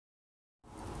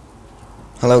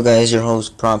Hello guys, your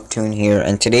host PropTune here,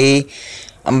 and today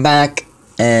I'm back,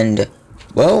 and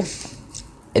well,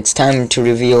 it's time to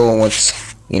reveal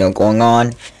what's going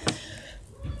on.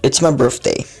 It's my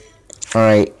birthday.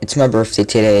 Alright, it's my birthday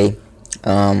today.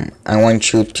 I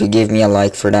want you to give me a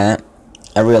like for that.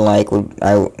 I really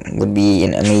would be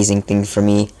an amazing thing for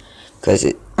me, because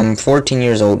I'm 14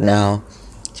 years old now.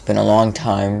 It's been a long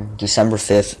time. December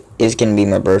 5th is gonna be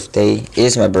my birthday.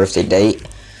 Is my birthday date.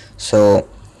 So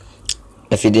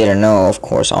if you didn't know, of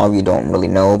course, all of you don't really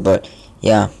know, but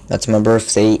yeah, that's my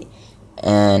birthday,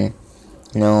 and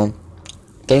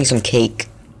getting some cake.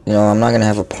 I'm not gonna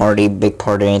have a party, big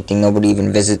party or anything. Nobody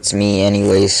even visits me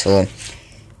anyway, so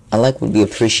would be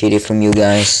appreciated from you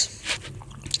guys.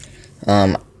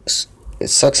 It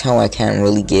sucks how I can't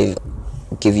really give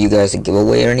you guys a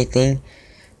giveaway or anything,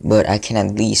 but I can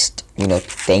at least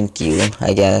thank you,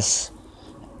 I guess,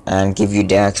 and give you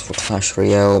Dax for Clash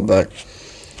Royale.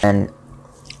 And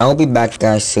I'll be back,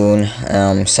 guys, soon.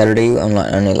 Saturday on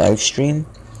a live stream,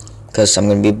 because I'm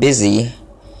gonna be busy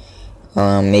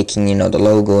making the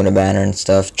logo and the banner and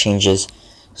stuff changes.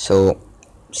 So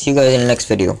see you guys in the next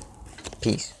video.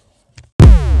 Peace.